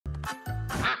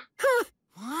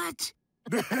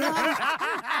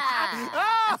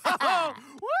Oh,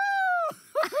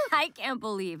 woo! I can't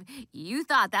believe you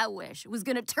thought that wish was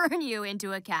gonna turn you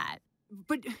into a cat.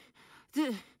 But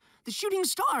the shooting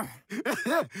star.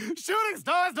 Shooting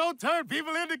stars don't turn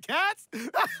people into cats?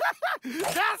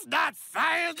 That's not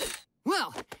science!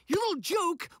 Well, your little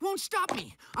joke won't stop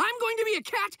me. I'm going to be a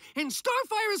cat, and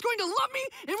Starfire is going to love me,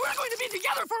 and we're going to be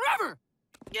together forever!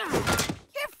 You're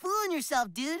fooling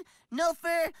yourself, dude. No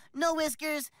fur, no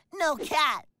whiskers, no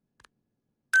cat.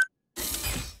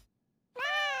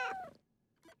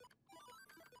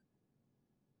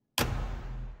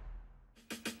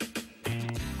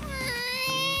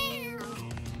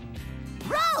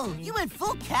 Bro, you went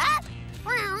full cat?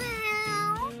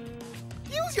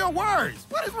 Use your words.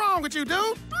 What is wrong with you,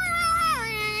 dude?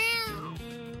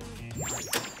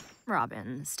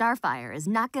 Robin, Starfire is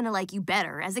not gonna like you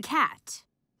better as a cat.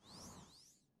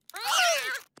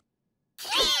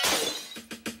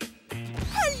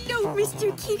 Hello,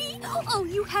 Mr. Kitty. Oh,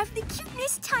 you have the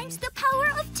cuteness times the power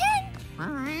of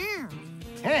 10.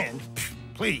 10?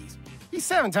 Please. He's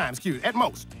 7 times cute, at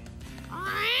most.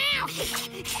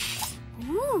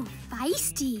 Ooh,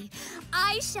 feisty.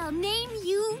 I shall name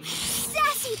you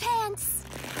Sassy Pants.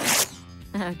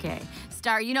 Okay,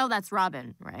 Star, you know that's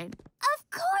Robin, right? Of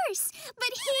course,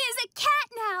 but he is a cat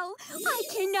now. I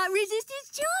cannot resist his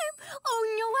charm. Oh,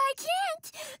 no, I can't.